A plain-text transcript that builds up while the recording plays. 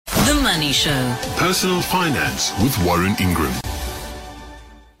Money Show. Personal Finance with Warren Ingram.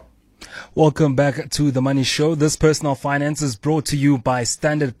 Welcome back to the Money Show. This Personal Finance is brought to you by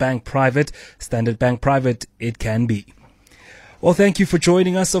Standard Bank Private. Standard Bank Private, it can be. Well, thank you for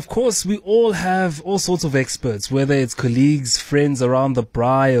joining us. Of course, we all have all sorts of experts, whether it's colleagues, friends around the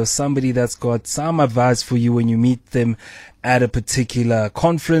braai, or somebody that's got some advice for you when you meet them at a particular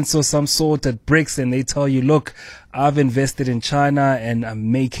conference or some sort at BRICS, and they tell you, look, I've invested in China and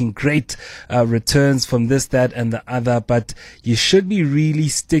I'm making great returns from this, that, and the other. But you should be really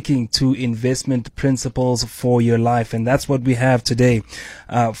sticking to investment principles for your life. And that's what we have today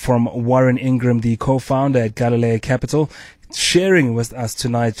from Warren Ingram, the co-founder at Galileo Capital, sharing with us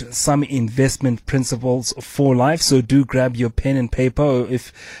tonight some investment principles for life. So do grab your pen and paper, or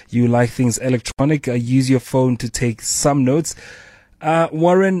if you like things electronic, use your phone to take some notes.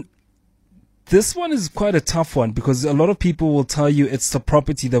 Warren, this one is quite a tough one, because a lot of people will tell you it's the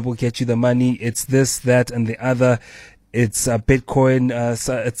property that will get you the money. It's this, that, and the other. It's Bitcoin.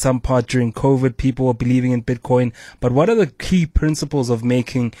 At some part during COVID, people were believing in Bitcoin. But what are the key principles of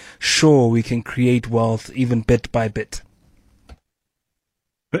making sure we can create wealth even bit by bit?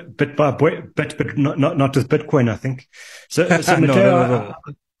 But not with Bitcoin, I think. So No.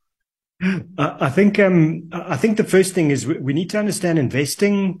 I think the first thing is we need to understand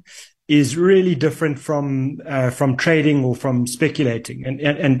investing is really different from trading or from speculating,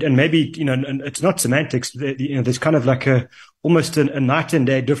 and maybe it's not semantics. There's kind of like almost a night and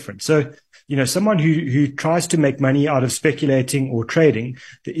day difference. So someone who tries to make money out of speculating or trading,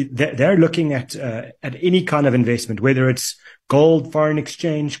 they're looking at any kind of investment, whether it's gold, foreign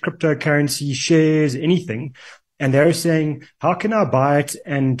exchange, cryptocurrency, shares, anything. And they're saying, how can I buy it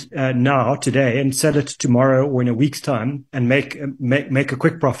now, today, and sell it tomorrow or in a week's time and make a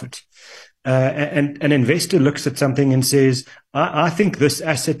quick profit? And an investor looks at something and says, I think this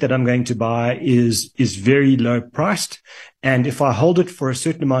asset that I'm going to buy is very low priced. And if I hold it for a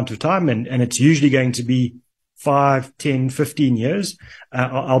certain amount of time, and it's usually going to be 5, 10, 15 years,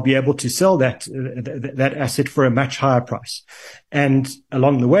 I'll be able to sell that asset for a much higher price. And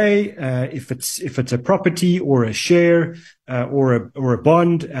along the way, if it's a property or a share, or a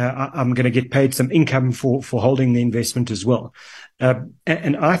bond, I'm going to get paid some income for holding the investment as well.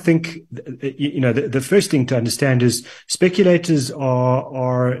 And I think, the first thing to understand is speculators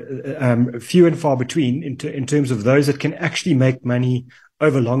are few and far between in terms of those that can actually make money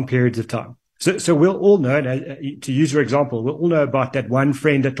over long periods of time. So we'll all know, to use your example, we'll all know about that one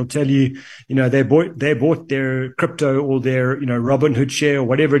friend that will tell you, they bought their crypto or their, Robinhood share or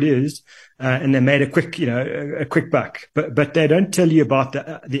whatever it is, and they made a quick buck. But they don't tell you about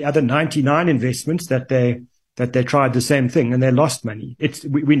the other 99 investments that they tried the same thing and they lost money.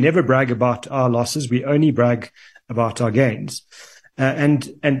 We never brag about our losses. We only brag about our gains.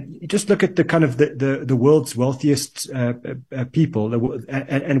 And just look at the kind of the world's wealthiest people,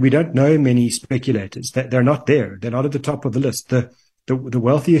 and we don't know many speculators. They're not there. They're not at the top of the list. The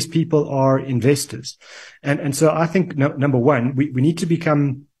wealthiest people are investors, and so I think number one, we need to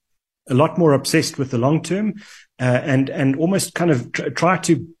become a lot more obsessed with the long term, and almost kind of try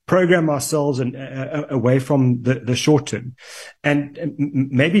to program ourselves and away from the short term. And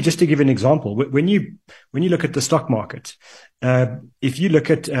maybe just to give an example, when you look at the stock market, if you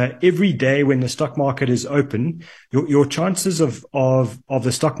look at every day when the stock market is open, your chances of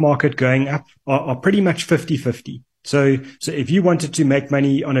the stock market going up are pretty much 50-50. So if you wanted to make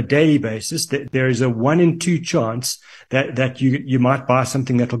money on a daily basis, there is a 1 in 2 chance that you might buy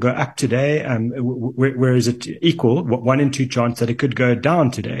something that will go up today, whereas it equal 1 in 2 chance that it could go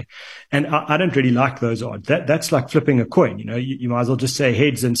down today. And I don't really like those odds. That's like flipping a coin. You might as well just say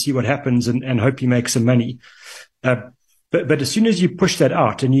heads and see what happens and hope you make some money. But as soon as you push that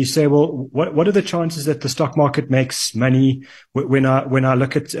out and you say, well, what are the chances that the stock market makes money when I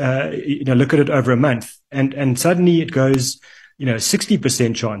look at it over a month, and suddenly it goes,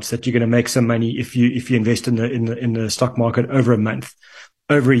 60% chance that you're going to make some money if you invest in the stock market over a month.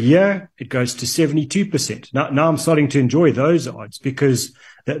 Over a year, it goes to 72%. Now I'm starting to enjoy those odds, because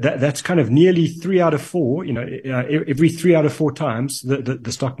that's kind of nearly 3 out of 4, every 3 out of 4 times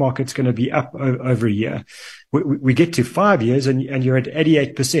the stock market's going to be up over a year. We get to 5 years and you're at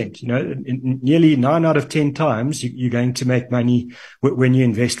 88%, nearly 9 out of 10 times you're going to make money when you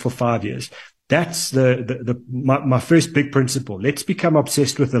invest for 5 years. That's my first big principle. Let's become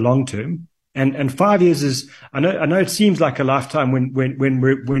obsessed with the long term. And 5 years is, I know it seems like a lifetime when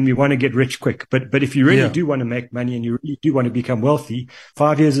we want to get rich quick, but if you really do want to make money and you really do want to become wealthy,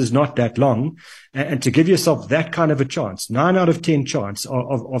 5 years is not that long. And to give yourself that kind of a chance, 9 out of 10 chance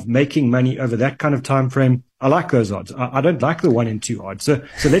of making money over that kind of time frame, I like those odds. I don't like the 1 in 2 odds. So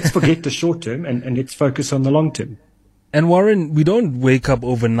let's forget the short term and let's focus on the long term. And Warren, we don't wake up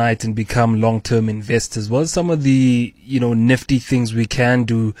overnight and become long-term investors. What are some of the, nifty things we can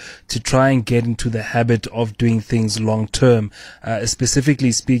do to try and get into the habit of doing things long-term?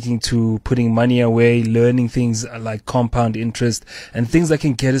 Specifically speaking to putting money away, learning things like compound interest and things that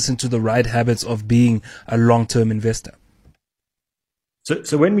can get us into the right habits of being a long-term investor.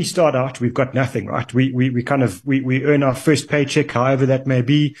 So when we start out, we've got nothing, right? We earn our first paycheck, however that may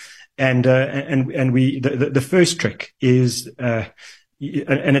be. And the first trick is, and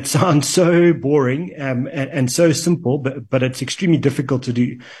it sounds so boring, and so simple, but it's extremely difficult to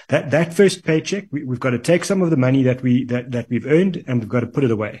do. That first paycheck, we've got to take some of the money that we've earned and we've got to put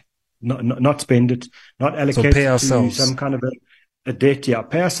it away, not spend it, not allocate it to some kind of a debt. Yeah,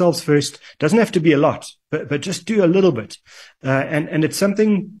 pay ourselves first. Doesn't have to be a lot, but just do a little bit. And it's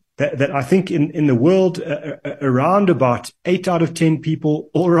something that I think in the world, around about 8 out of 10 people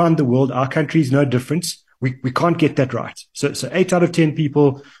all around the world, our country is no difference. We can't get that right. So 8 out of 10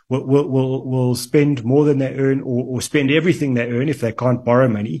 people will spend more than they earn or spend everything they earn if they can't borrow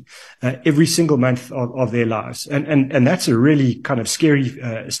money, every single month of their lives. And that's a really kind of scary,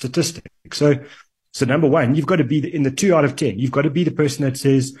 statistic. So number one, you've got to be in the 2 out of 10. You've got to be the person that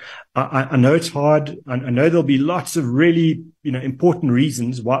says, I know it's hard. I know there'll be lots of really, important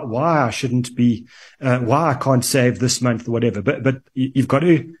reasons why I shouldn't be, why I can't save this month or whatever. But you've got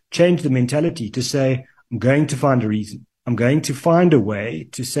to change the mentality to say, I'm going to find a reason. I'm going to find a way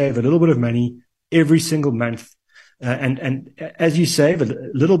to save a little bit of money every single month. And as you save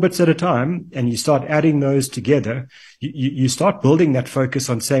little bits at a time and you start adding those together, you start building that focus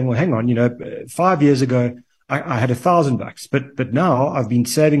on saying, well, hang on, 5 years ago, I had $1,000, but now I've been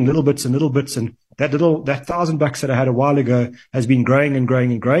saving little bits and that $1,000 that I had a while ago has been growing and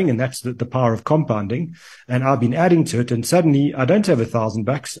growing and growing. And that's the power of compounding. And I've been adding to it. And suddenly I don't have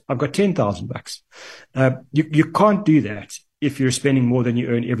 $1,000. I've got $10,000. You can't do that if you're spending more than you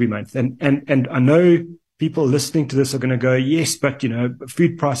earn every month. And I know people listening to this are going to go, yes, but,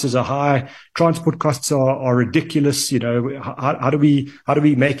 food prices are high. Transport costs are ridiculous. How do we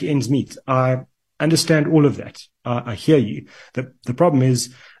make ends meet? I understand all of that. I hear you. The problem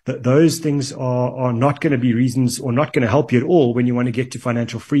is that those things are not going to be reasons or not going to help you at all when you want to get to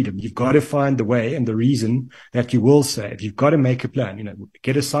financial freedom. You've got to find the way and the reason that you will save. You've got to make a plan,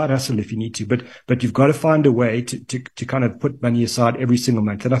 get a side hustle if you need to, but you've got to find a way to kind of put money aside every single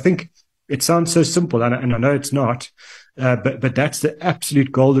month. And I think it sounds so simple, and I know it's not, but that's the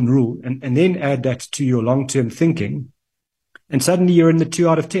absolute golden rule. And then add that to your long-term thinking, and suddenly you're in the 2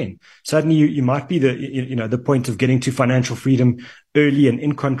 out of 10. Suddenly you might be the point of getting to financial freedom early and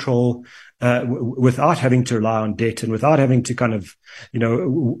in control, without having to rely on debt and without having to kind of,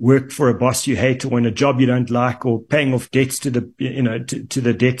 work for a boss you hate or in a job you don't like or paying off debts to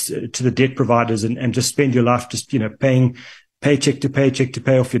the debt providers and just spend your life just, paying paycheck to paycheck to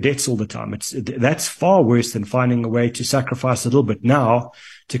pay off your debts all the time. That's far worse than finding a way to sacrifice a little bit now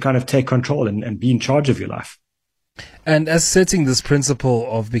to kind of take control and be in charge of your life. And as setting this principle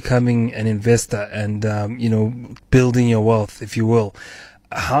of becoming an investor and, building your wealth, if you will,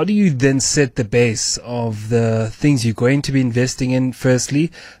 how do you then set the base of the things you're going to be investing in,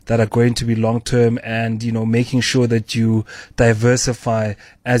 firstly, that are going to be long-term and, making sure that you diversify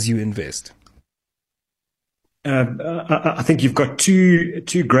as you invest? I think you've got two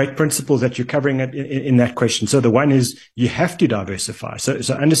great principles that you're covering in that question. So the one is you have to diversify.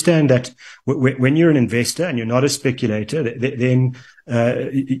 So understand that when you're an investor and you're not a speculator, then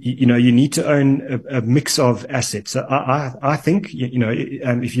you need to own a mix of assets. So I think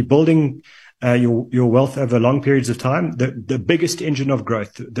if you're building your wealth over long periods of time, the biggest engine of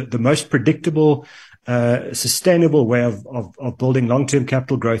growth, the most predictable, sustainable way of building long-term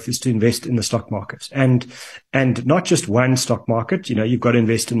capital growth is to invest in the stock market and not just one stock market. You've got to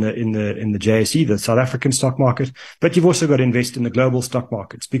invest in the JSE, the South African stock market, but you've also got to invest in the global stock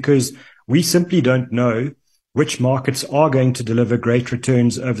markets because we simply don't know which markets are going to deliver great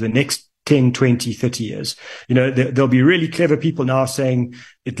returns over the next 10, 20, 30 years. There'll be really clever people now saying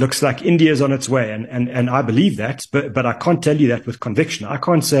it looks like India is on its way. And I believe that, but I can't tell you that with conviction. I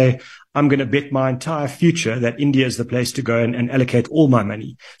can't say I'm going to bet my entire future that India is the place to go and allocate all my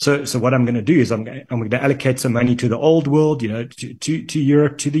money. So what I'm going to do is I'm going to allocate some money to the old world, to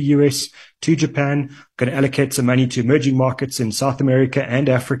Europe, to the US, to Japan. I'm going to allocate some money to emerging markets in South America and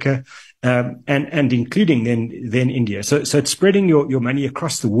Africa. and including then India. So it's spreading your money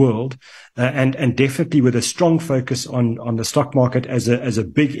across the world, and definitely with a strong focus on the stock market as a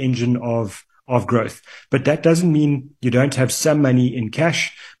big engine of growth. But that doesn't mean you don't have some money in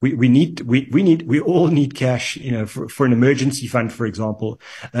cash. We all need cash, for an emergency fund, for example.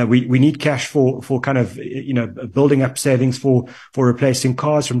 We need cash for kind of, building up savings for replacing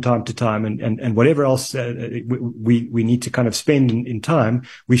cars from time to time, and whatever else we need to kind of spend in time.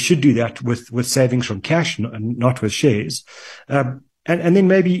 We should do that with savings from cash, not with shares. And then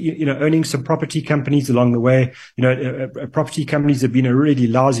maybe, owning some property companies along the way. Property companies have been a really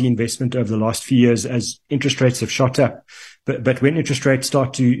lousy investment over the last few years as interest rates have shot up. But when interest rates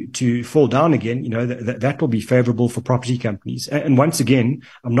start to fall down again, that will be favorable for property companies. And once again,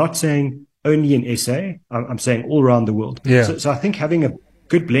 I'm not saying only in SA. I'm saying all around the world. Yeah. So I think having a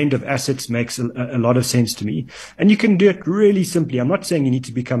good blend of assets makes a lot of sense to me. And you can do it really simply. I'm not saying you need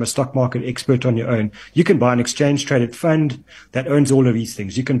to become a stock market expert on your own. You can buy an exchange traded fund that owns all of these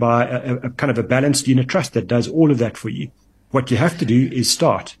things. You can buy a kind of a balanced unit trust that does all of that for you. What you have to do is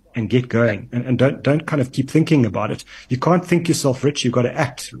start and get going, and don't kind of keep thinking about it. You can't think yourself rich. You've got to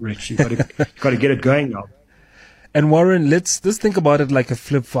act rich. You've got to get it going now. And Warren, let's think about it like a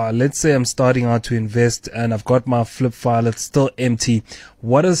flip file. Let's say I'm starting out to invest and I've got my flip file. It's still empty.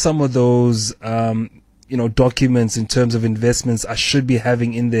 What are some of those, documents in terms of investments I should be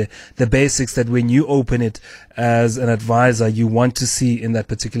having in there? The basics that when you open it as an advisor, you want to see in that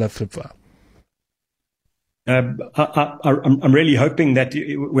particular flip file. I'm really hoping that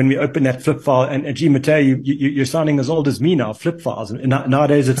when we open that flip file, and gee, Mateo, you're sounding as old as me now. Flip files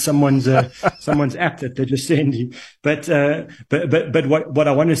nowadays, it's someone's app that they just send you. But what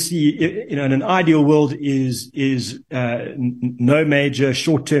I want to see, in an ideal world is no major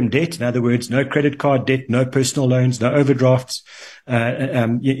short-term debt. In other words, no credit card debt, no personal loans, no overdrafts.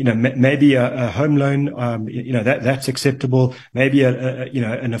 Maybe a home loan, that's acceptable. Maybe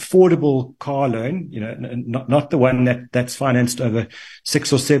an affordable car loan, not the one that's financed over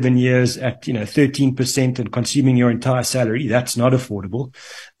 6 or 7 years at, 13% and consuming your entire salary. That's not affordable.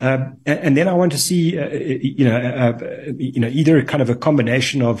 And then I want to see, either a kind of a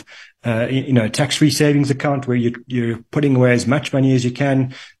combination of, tax-free savings account where you're putting away as much money as you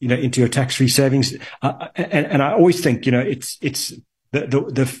can, into your tax-free savings. And I always think, it's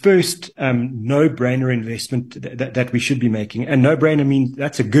the first, no-brainer investment that we should be making. And no-brainer means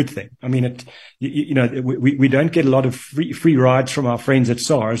that's a good thing. I mean, we don't get a lot of free rides from our friends at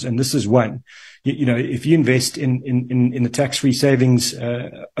SARS, and this is one. If you invest in the tax-free savings,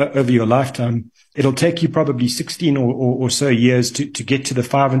 over your lifetime, it'll take you probably 16 or so years to get to the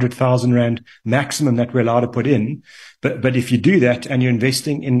 500,000 Rand maximum that we're allowed to put in. But if you do that and you're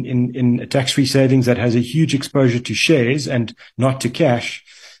investing in a tax-free savings that has a huge exposure to shares and not to cash,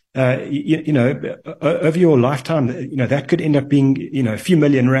 over your lifetime, that could end up being, a few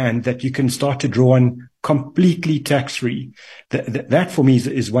million Rand that you can start to draw on completely tax-free. That for me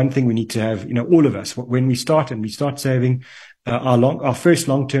is one thing we need to have, all of us, when we start saving, our first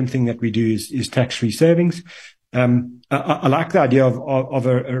long-term thing that we do is tax-free savings. I like the idea of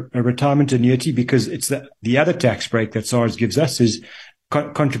a retirement annuity because it's the other tax break that SARS gives us is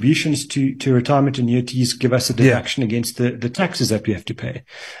contributions to retirement annuities give us a deduction against the taxes that we have to pay.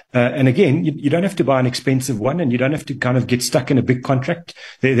 And again, you don't have to buy an expensive one and you don't have to kind of get stuck in a big contract.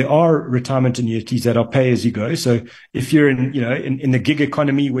 There are retirement annuities that are pay as you go. So if you're in the gig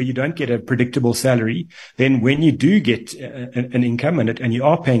economy where you don't get a predictable salary, then when you do get an income and you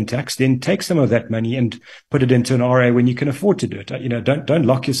are paying tax, then take some of that money and put it into an RA when you can afford to do it. Don't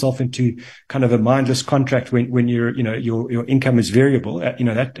lock yourself into kind of a mindless contract when your income is variable.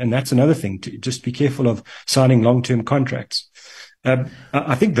 That's another thing, to just be careful of signing long-term contracts.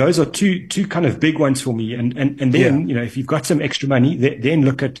 I think those are two kind of big ones for me. And then, if you've got some extra money, then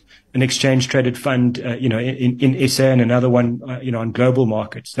look at an exchange traded fund, in SA and another one, on global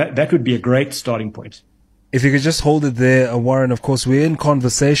markets. That would be a great starting point. If you could just hold it there, Warren. Of course, we're in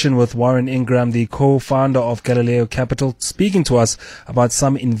conversation with Warren Ingram, the co-founder of Galileo Capital, speaking to us about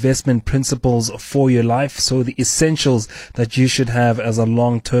some investment principles for your life. So the essentials that you should have as a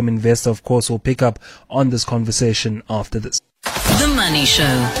long-term investor. Of course, we'll pick up on this conversation after this. The Money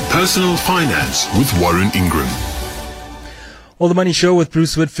Show. Personal Finance with Warren Ingram. Well, The Money Show with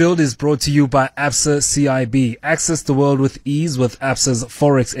Bruce Whitfield is brought to you by Absa CIB. Access the world with ease with Absa's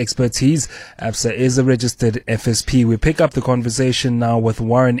Forex expertise. Absa is a registered FSP. We pick up the conversation now with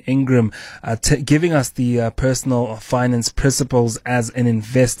Warren Ingram, giving us the personal finance principles as an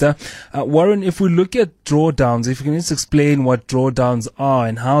investor. Warren, if we look at drawdowns, if you can just explain what drawdowns are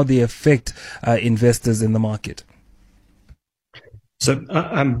and how they affect investors in the market. So,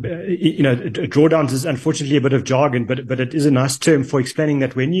 drawdowns is unfortunately a bit of jargon, but it is a nice term for explaining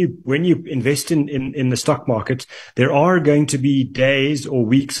that when you invest in the stock market, there are going to be days or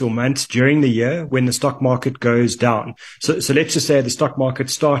weeks or months during the year when the stock market goes down. So let's just say the stock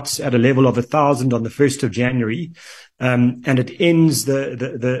market starts at a level of 1,000 on the 1st of January, and it ends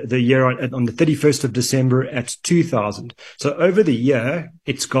the year on the 31st of December at 2,000. So over the year,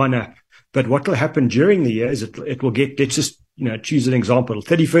 it's gone up. But what will happen during the year is it will get, let's just, choose an example.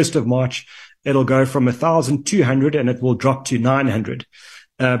 31st of March, it'll go from 1,200 and it will drop to 900.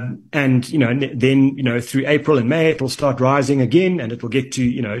 And then, through April and May, it'll start rising again and it will get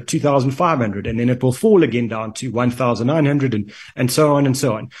to, 2,500 and then it will fall again down to 1,900 and so on and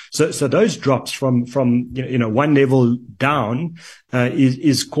so on. So those drops from one level down,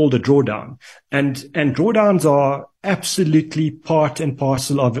 is called a drawdown. And drawdowns are absolutely part and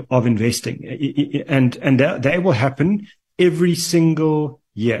parcel of investing. And they will happen every single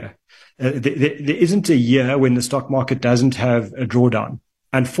year. There isn't a year when the stock market doesn't have a drawdown.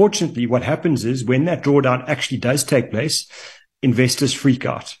 Unfortunately, what happens is when that drawdown actually does take place, investors freak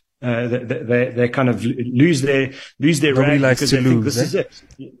out. They kind of lose their Nobody rag likes because to they think lose, this is it.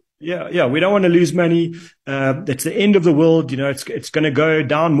 Yeah. We don't want to lose money. It's the end of the world. It's going to go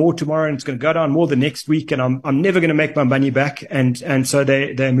down more tomorrow and it's going to go down more the next week. And I'm never going to make my money back. And so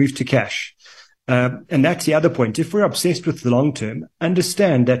they move to cash. And that's the other point. If we're obsessed with the long term,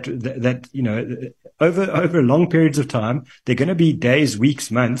 understand that over long periods of time, there are going to be days,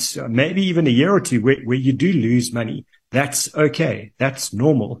 weeks, months, maybe even a year or two where you do lose money. That's okay. That's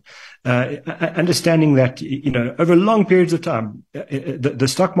normal. Understanding that, over long periods of time, the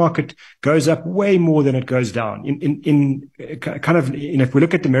stock market goes up way more than it goes down. If we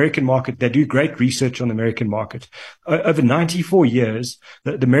look at the American market, they do great research on the American market. Over 94 years,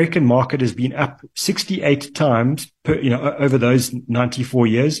 the American market has been up 68 times over those 94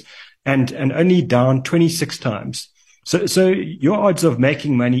 years and only down 26 times. So your odds of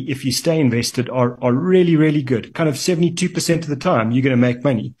making money if you stay invested are really, really good. Kind of 72% of the time you're going to make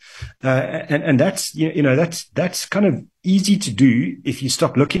money. And that's, that's kind of easy to do if you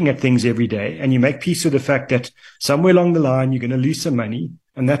stop looking at things every day and you make peace with the fact that somewhere along the line you're going to lose some money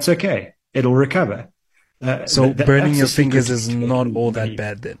and that's okay. It'll recover. So burning your fingers is not all that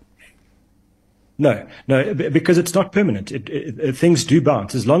bad then. No, because it's not permanent. Things do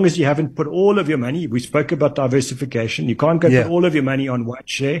bounce. As long as you haven't put all of your money, we spoke about diversification. You can't go put all of your money on one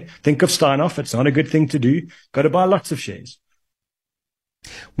share. Think of Steinhoff. It's not a good thing to do. Got to buy lots of shares.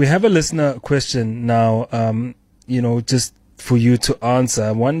 We have a listener question now, just for you to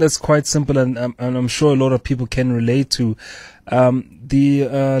answer. One that's quite simple and I'm sure a lot of people can relate to.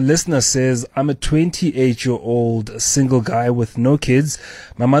 The listener says, I'm a 28-year-old single guy with no kids.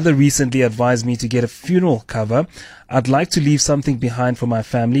 My mother recently advised me to get a funeral cover. I'd like to leave something behind for my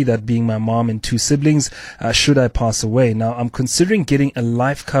family, that being my mom and 2 siblings, should I pass away. Now, I'm considering getting a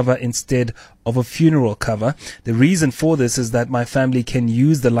life cover instead of a funeral cover. The reason for this is that my family can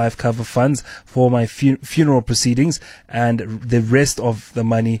use the life cover funds for my funeral proceedings and the rest of the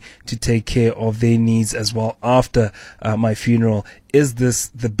money to take care of their needs as well after my funeral. Is this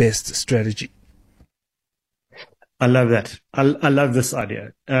the best strategy? I love that. I love this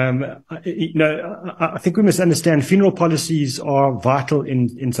idea. I think we must understand funeral policies are vital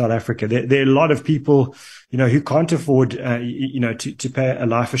in South Africa. There are a lot of people, who can't afford, to pay a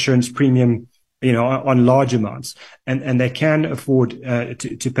life assurance premium, on large amounts, and they can afford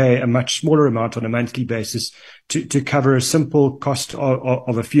to pay a much smaller amount on a monthly basis to cover a simple cost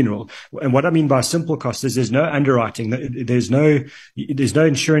of a funeral. And what I mean by simple cost is there's no underwriting. There's no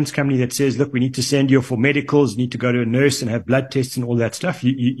insurance company that says, look, we need to send you for medicals, you need to go to a nurse and have blood tests and all that stuff.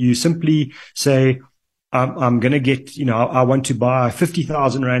 You simply say, I'm going to get, I want to buy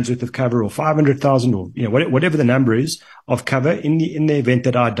 50,000 rands worth of cover or 500,000 or, whatever the number is of cover in the event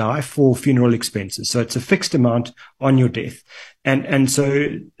that I die for funeral expenses. So it's a fixed amount on your death. And so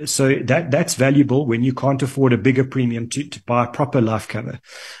that's valuable when you can't afford a bigger premium to buy proper life cover.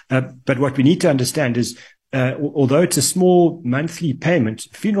 But what we need to understand is, although it's a small monthly payment,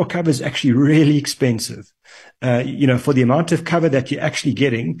 funeral cover is actually really expensive. For the amount of cover that you're actually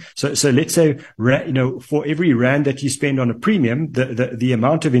getting. So let's say, for every rand that you spend on a premium, the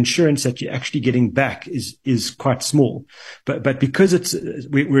amount of insurance that you're actually getting back is quite small. But because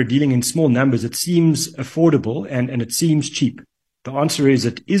we're dealing in small numbers, it seems affordable and it seems cheap. The answer is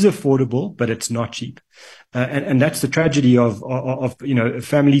it is affordable, but it's not cheap. And that's the tragedy of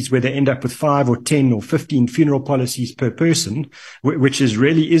families where they end up with 5 or 10 or 15 funeral policies per person, which is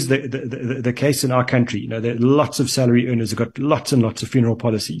the case in our country. There are lots of salary earners who've got lots and lots of funeral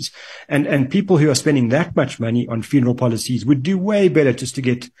policies. And people who are spending that much money on funeral policies would do way better just to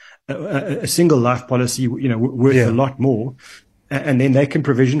get a single life policy, worth a lot more. And then they can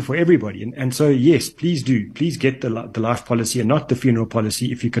provision for everybody. And so, yes, please get the life policy and not the funeral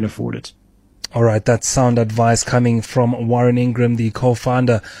policy if you can afford it. All right, that's sound advice coming from Warren Ingram, the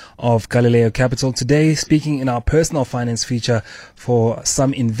co-founder of Galileo Capital, today speaking in our personal finance feature for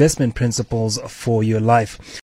some investment principles for your life.